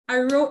I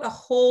wrote a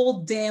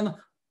whole damn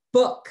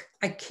book.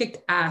 I kicked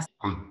ass.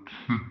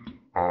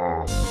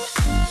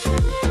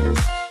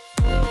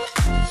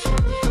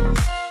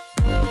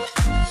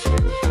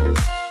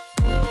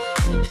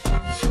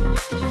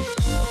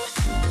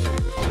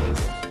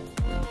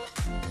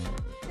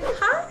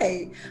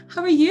 Hi,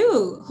 how are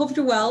you? Hope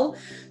you're well.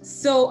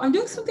 So I'm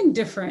doing something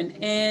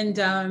different, and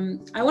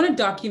I want to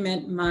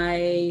document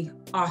my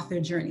author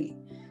journey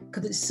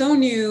because it's so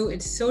new,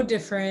 it's so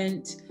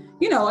different.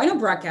 You know, I know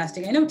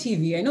broadcasting, I know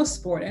TV, I know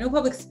sport, I know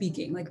public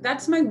speaking. Like,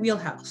 that's my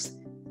wheelhouse.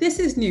 This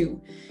is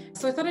new.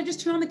 So I thought I'd just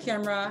turn on the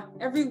camera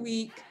every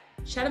week,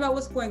 chat about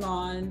what's going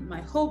on,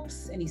 my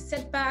hopes, any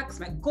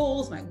setbacks, my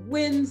goals, my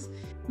wins.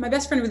 My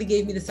best friend really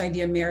gave me this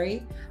idea,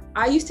 Mary.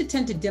 I used to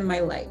tend to dim my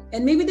light,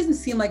 and maybe it doesn't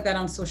seem like that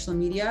on social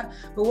media,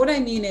 but what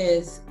I mean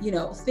is, you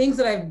know, things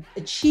that I've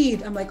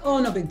achieved, I'm like, oh,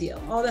 no big deal.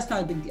 Oh, that's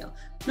not a big deal.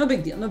 No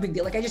big deal, no big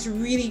deal. Like, I just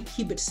really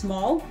keep it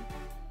small,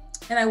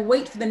 and I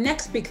wait for the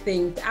next big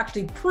thing to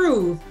actually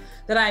prove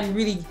that I'm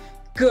really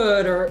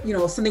good, or, you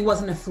know, something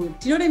wasn't a fluke.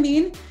 Do you know what I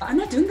mean? I'm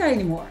not doing that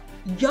anymore.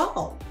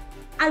 Y'all,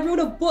 I wrote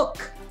a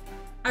book.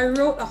 I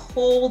wrote a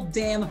whole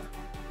damn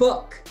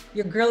book.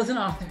 Your girl is an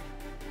author.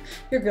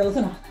 Your girl is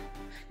an author.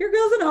 Your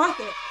girl's an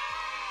author.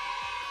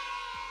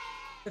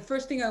 The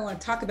first thing I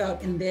want to talk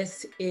about in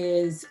this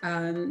is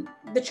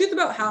the truth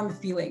about how I'm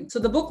feeling. So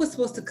the book was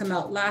supposed to come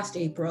out last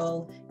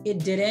April. It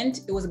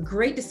didn't. It was a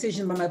great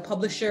decision by my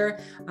publisher.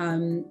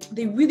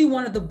 They really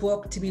wanted the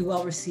book to be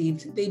well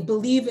received. They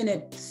believe in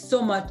it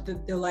so much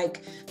that they're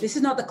like, this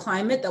is not the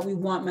climate that we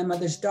want my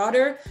mother's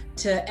daughter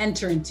to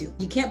enter into.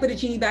 You can't put a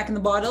genie back in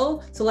the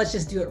bottle, so let's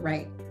just do it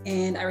right.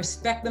 And I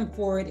respect them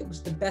for it. It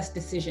was the best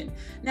decision.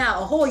 Now,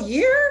 a whole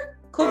year?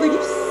 COVID,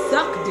 you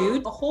suck,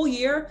 dude. A whole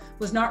year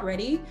was not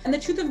ready. And the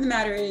truth of the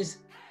matter is,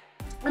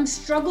 I'm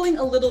struggling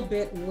a little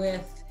bit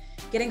with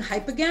getting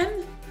hype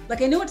again.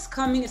 Like, I know it's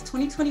coming, it's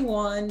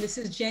 2021, this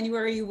is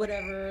January,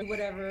 whatever,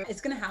 it's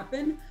gonna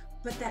happen.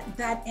 But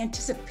that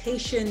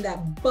anticipation,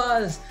 that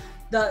buzz,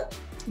 the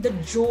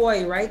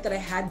joy, right, that I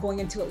had going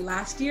into it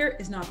last year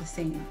is not the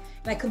same.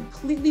 And I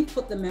completely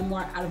put the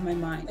memoir out of my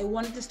mind. I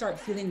wanted to start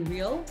feeling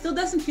real. Still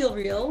doesn't feel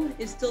real.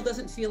 It still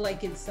doesn't feel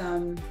like it's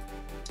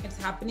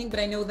happening, but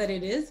I know that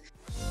it is.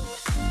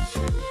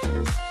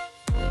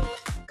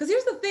 Because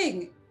here's the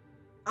thing,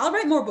 I'll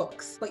write more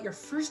books, but your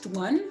first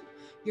one,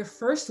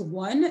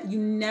 you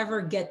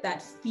never get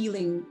that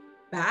feeling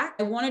back.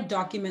 I want to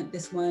document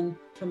this one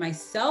for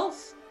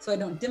myself so I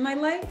don't dim my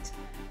light.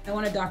 I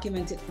want to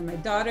document it for my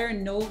daughter,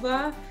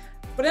 Nova,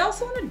 but I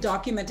also want to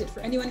document it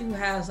for anyone who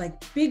has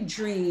like big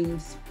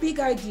dreams, big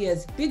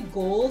ideas, big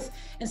goals,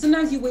 and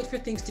sometimes you wait for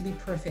things to be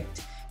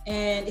perfect.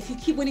 And if you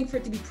keep waiting for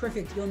it to be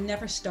perfect, you'll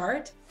never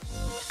start.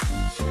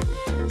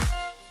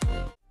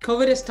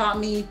 COVID has taught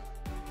me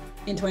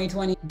in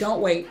 2020, don't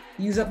wait,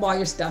 use up all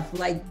your stuff,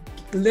 like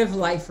live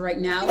life right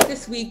now.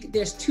 This week,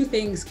 there's two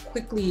things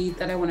quickly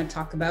that I want to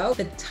talk about.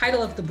 The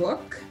title of the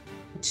book.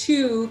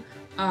 Two,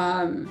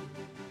 I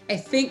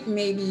think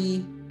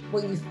maybe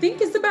what you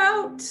think is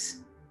about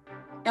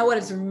and what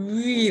it's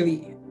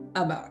really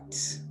about.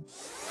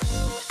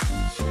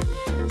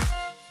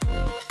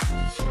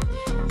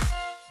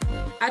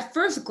 At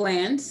first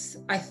glance,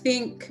 I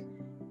think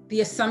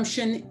the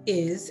assumption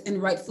is,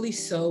 and rightfully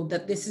so,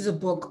 that this is a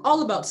book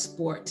all about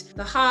sport.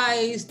 The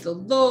highs, the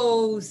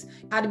lows,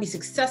 how to be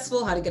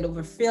successful, how to get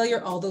over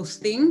failure, all those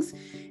things.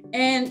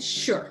 And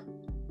sure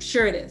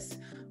it is.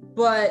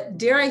 But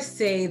dare I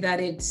say that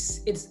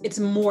it's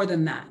more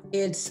than that.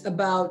 It's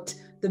about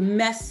the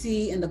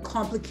messy and the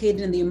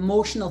complicated and the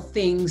emotional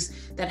things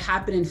that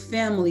happen in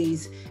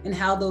families, and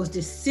how those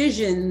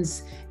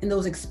decisions and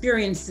those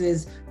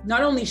experiences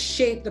not only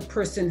shape the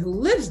person who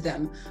lives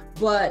them,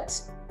 but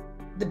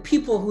the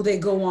people who they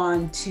go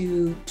on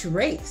to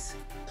raise.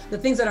 The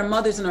things that our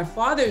mothers and our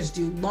fathers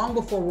do long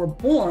before we're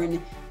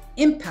born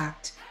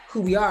impact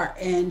who we are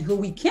and who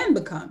we can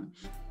become.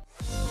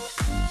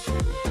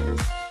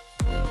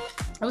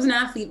 I was an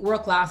athlete,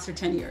 world class, for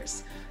 10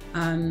 years.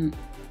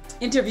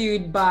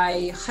 Interviewed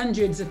by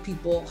hundreds of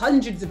people,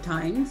 hundreds of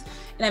times,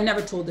 and I've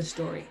never told this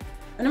story.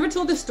 I never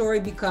told this story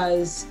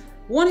because,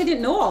 one, I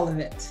didn't know all of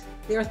it.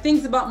 There are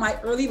things about my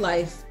early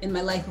life, in my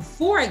life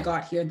before I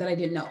got here, that I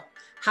didn't know.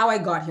 How I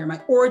got here,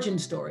 my origin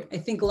story. I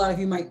think a lot of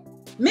you may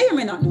or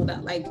may not know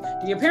that. Like,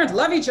 did your parents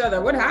love each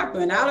other? What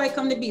happened? How did I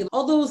come to be?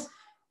 All those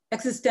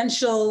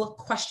existential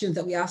questions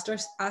that we ask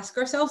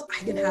ourselves,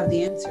 I didn't have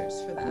the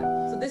answers for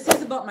that. So this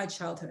is about my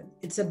childhood.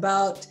 It's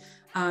about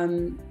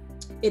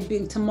it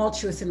being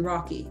tumultuous and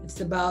rocky.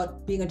 It's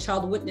about being a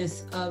child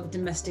witness of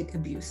domestic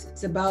abuse.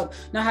 It's about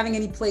not having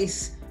any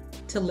place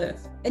to live.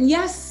 And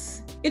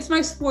yes, it's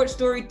my sports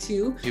story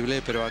too.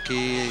 Pero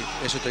aquí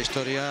es otra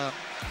historia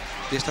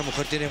y esta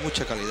mujer tiene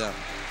mucha calidad.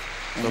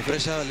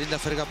 Sorpresa, Linda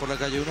Ferga por la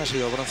calle 1 ha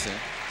sido bronce.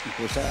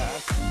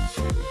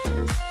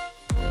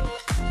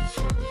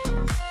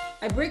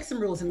 I break some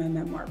rules in my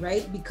memoir,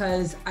 right?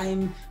 Because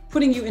I'm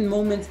putting you in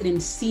moments and in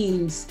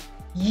scenes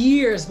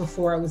years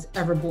before I was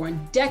ever born,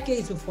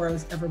 decades before I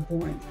was ever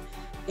born.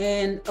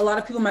 And a lot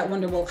of people might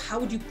wonder, well, how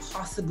would you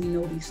possibly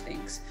know these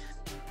things?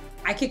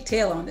 I kicked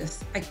tail on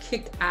this. I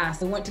kicked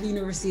ass. I went to the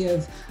University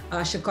of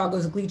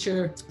Chicago's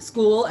Gleacher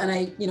School, and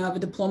I have a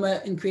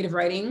diploma in creative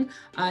writing.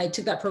 I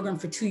took that program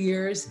for 2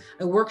 years.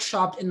 I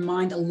workshopped and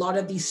mined a lot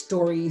of these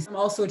stories. I'm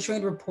also a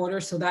trained reporter,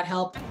 so that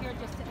helped. I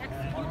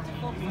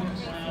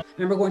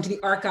remember going to the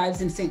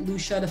archives in St.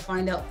 Lucia to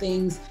find out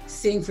things,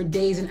 sitting for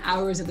days and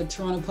hours at the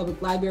Toronto Public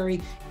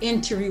Library,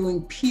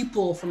 interviewing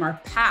people from our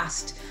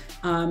past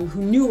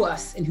who knew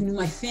us and who knew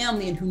my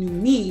family and who knew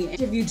me. I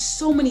interviewed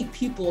so many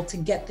people to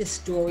get this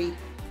story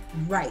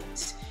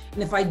right.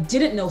 And if I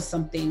didn't know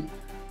something,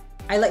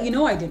 I let you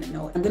know I didn't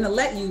know it. I'm gonna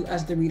let you,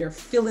 as the reader,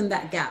 fill in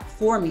that gap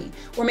for me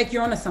or make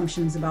your own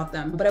assumptions about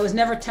them. But I was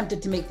never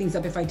tempted to make things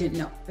up if I didn't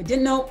know. If I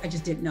didn't know, I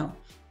just didn't know.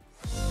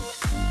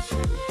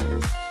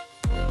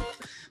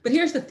 But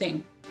here's the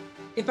thing.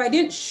 If I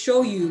didn't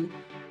show you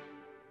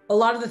a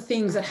lot of the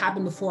things that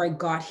happened before I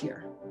got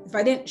here, if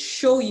I didn't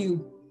show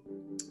you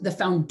the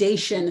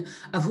foundation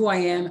of who I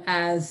am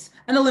as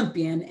an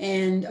Olympian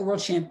and a world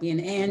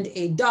champion and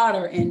a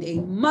daughter and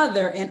a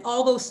mother and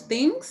all those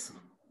things,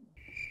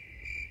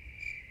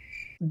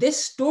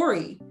 this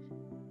story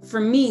for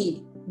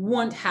me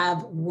wouldn't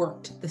have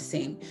worked the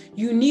same.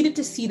 You needed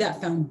to see that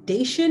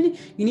foundation.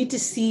 You need to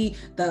see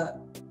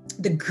the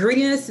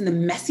grittiness and the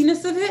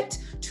messiness of it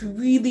to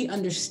really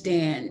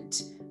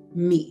understand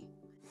me.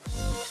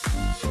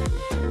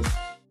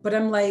 But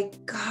I'm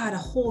like, God, a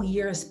whole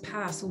year has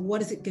passed.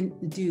 What is it going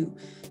to do?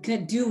 Can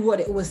it do what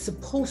it was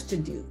supposed to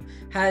do?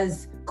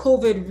 Has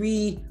COVID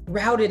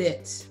rerouted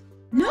it?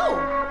 No,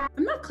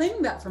 I'm not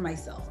claiming that for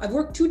myself. I've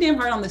worked too damn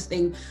hard on this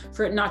thing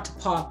for it not to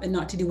pop and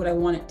not to do what I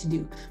want it to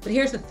do. But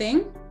here's the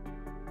thing.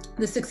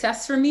 The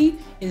success for me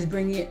is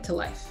bringing it to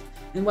life.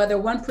 And whether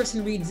one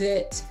person reads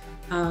it,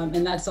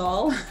 and that's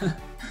all,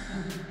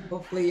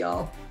 hopefully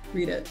y'all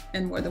read it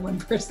and more than one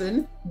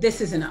person,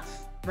 this is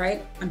enough,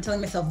 right? I'm telling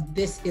myself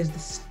this is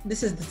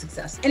the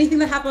success. Anything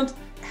that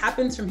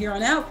happens from here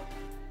on out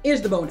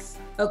is the bonus.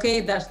 Okay,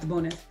 that's the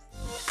bonus.